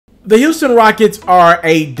the Houston Rockets are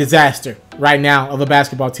a disaster right now of a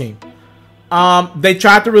basketball team. They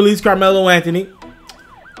tried to release Carmelo Anthony.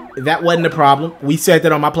 That wasn't a problem. We said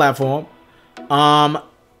that on my platform.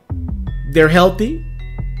 They're healthy.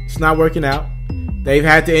 It's not working out. They've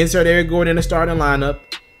had to insert Eric Gordon in the starting lineup.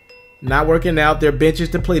 Not working out. Their bench is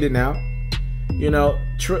depleted now. You know,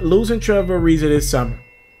 losing Trevor Ariza this summer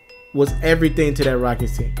was everything to that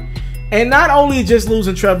Rockets team. And not only just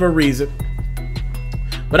losing Trevor Ariza,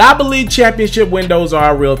 but I believe championship windows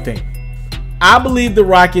are a real thing. I believe the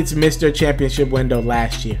Rockets missed their championship window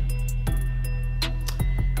last year.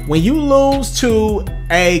 When you lose to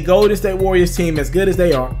a Golden State Warriors team as good as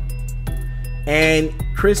they are, and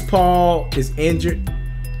Chris Paul is injured,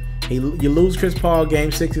 you lose Chris Paul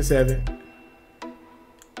game 6 or 7.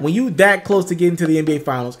 When you that close to getting to the NBA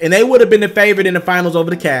Finals, and they would have been the favorite in the Finals over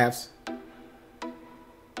the Cavs,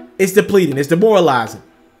 it's depleting. It's demoralizing.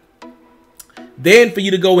 Then for you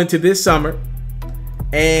to go into this summer,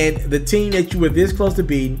 and the team that you were this close to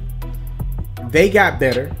beating, they got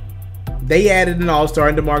better. They added an all-star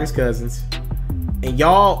in DeMarcus Cousins, and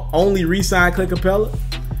y'all only re-signed Clint Capella.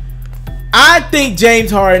 I think James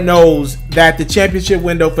Harden knows that the championship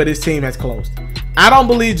window for this team has closed. I don't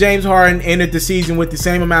believe James Harden entered the season with the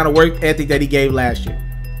same amount of work ethic that he gave last year.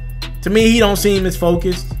 To me, he don't seem as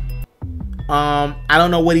focused. I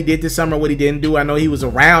don't know what he did this summer, what he didn't do. I know he was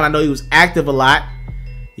around. I know he was active a lot,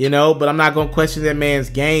 you know, but I'm not going to question that man's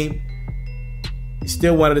game. He's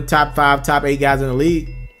still one of the top 5, top 8 guys in the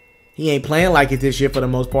league. He ain't playing like it this year for the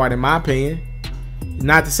most part, in my opinion.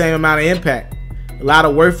 Not the same amount of impact. A lot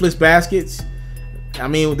of worthless baskets. I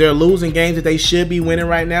mean, they're losing games that they should be winning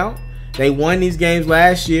right now. They won these games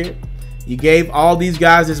last year. You gave all these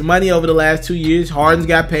guys this money over the last 2 years. Harden's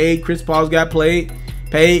got paid. Chris Paul's got paid.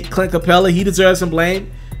 Clint Capella, he deserves some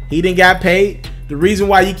blame. He didn't got paid. The reason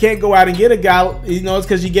why you can't go out and get a guy, you know, is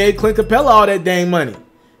because you gave Clint Capella all that dang money.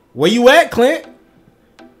 Where you at, Clint?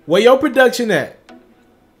 Where your production at?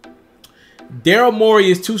 Daryl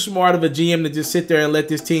Morey is too smart of a GM to just sit there and let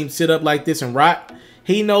this team sit up like this and rot.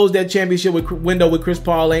 He knows that championship window with Chris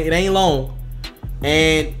Paul ain't long.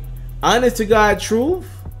 And honest to God truth,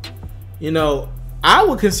 you know, I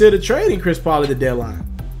would consider trading Chris Paul at the deadline.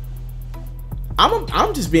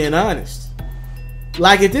 I'm just being honest.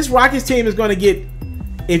 Like, if this Rockets team is going to get,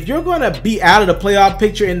 if you're going to be out of the playoff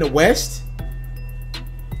picture in the West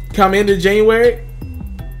come into January,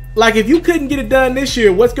 like, if you couldn't get it done this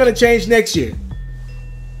year, what's going to change next year?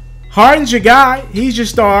 Harden's your guy. He's your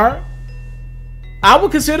star. I would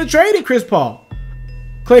consider trading Chris Paul.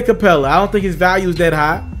 Clint Capella, I don't think his value is that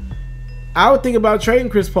high. I would think about trading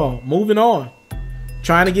Chris Paul. Moving on.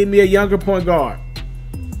 Trying to get me a younger point guard.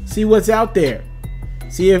 See what's out there.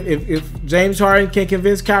 See if James Harden can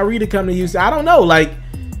convince Kyrie to come to Houston. I don't know. Like,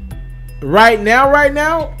 right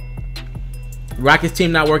now, Rockets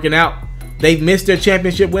team not working out. They've missed their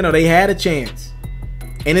championship window. They had a chance.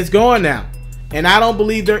 And it's gone now. And I don't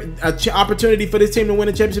believe an opportunity for this team to win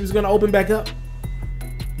a championship is going to open back up.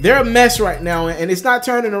 They're a mess right now, and it's not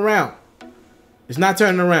turning around. It's not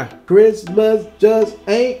turning around. Christmas just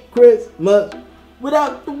ain't Christmas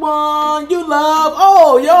without the one you love.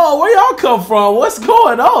 Oh, yo, where y'all come from? What's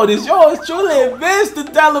going on? It's yours truly, Vince the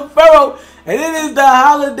TALIAFERRO, and it is the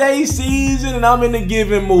holiday season, and I'm in the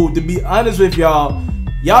giving mood. To be honest with y'all,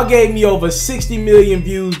 y'all gave me over 60 million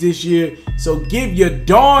views this year, so give your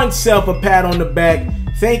darn self a pat on the back.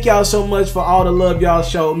 Thank y'all so much for all the love y'all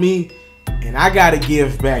showed me, and I gotta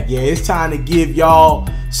give back. Yeah, it's time to give y'all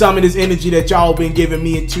some of this energy that y'all been giving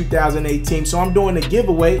me in 2018. So I'm doing a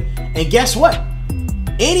giveaway, and guess what?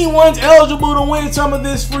 Anyone's eligible to win some of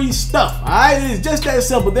this free stuff. All right, it's just that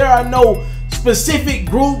simple. There are no specific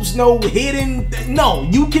groups, no hidden. No,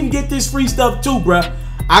 you can get this free stuff too, bruh.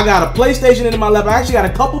 I got a PlayStation in my lap. I actually got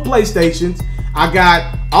a couple PlayStations. I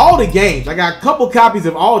got all the games. I got a couple copies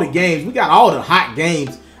of all the games. We got all the hot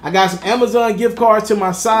games. I got some Amazon gift cards to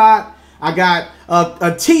my side. I got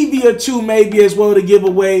a TV or two maybe as well to give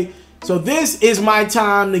away. So this is my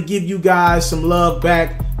time to give you guys some love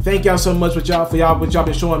back. Thank y'all so much for what y'all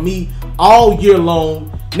been showing me all year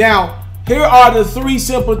long. Now, here are the 3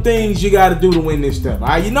 simple things you got to do to win this stuff. All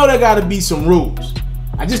right, you know there got to be some rules.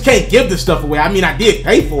 I just can't give this stuff away. I mean, I did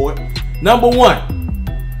pay for it. Number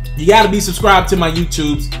 1, you got to be subscribed to my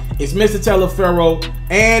YouTubes. It's Mr. TALIAFERRO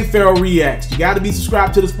and Ferro Reacts. You got to be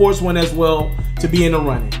subscribed to the sports one as well to be in the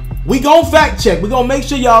running. We gon' fact check. We gonna make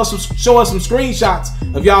sure y'all show us some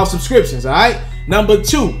screenshots of y'all subscriptions, all right? Number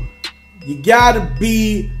 2, you gotta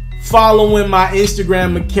be following my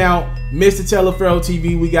Instagram account, Mr. TALIAFERRO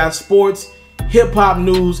TV. We got sports, hip-hop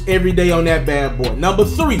news every day on that bad boy. Number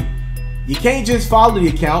 3, you can't just follow the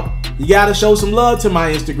account. You gotta show some love to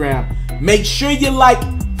my Instagram. Make sure you like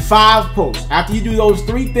 5 posts. After you do those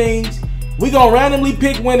 3 things, we're gonna randomly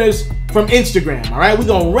pick winners from Instagram. All right, we're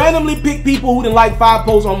gonna randomly pick people who didn't like 5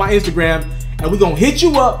 posts on my Instagram, and we're gonna hit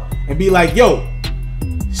you up and be like, yo,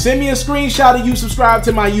 send me a screenshot of you subscribe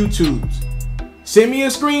to my YouTubes. Send me a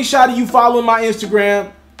screenshot of you following my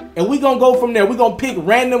Instagram, and we're gonna go from there. We're gonna pick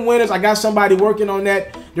random winners. I got somebody working on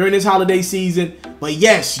that during this holiday season. But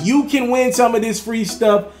yes, you can win some of this free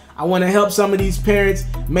stuff. I want to help some of these parents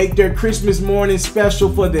make their Christmas morning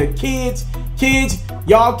special for their kids. Kids,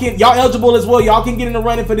 y'all eligible as well. Y'all can get in the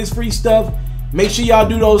running for this free stuff. Make sure y'all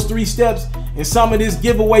do those 3 steps, and some of this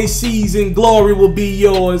giveaway season glory will be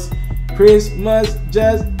yours. Christmas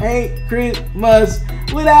just ain't Christmas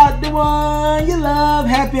without the one you love.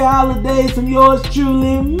 Happy holidays from yours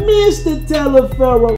truly, Mr. TALIAFERRO.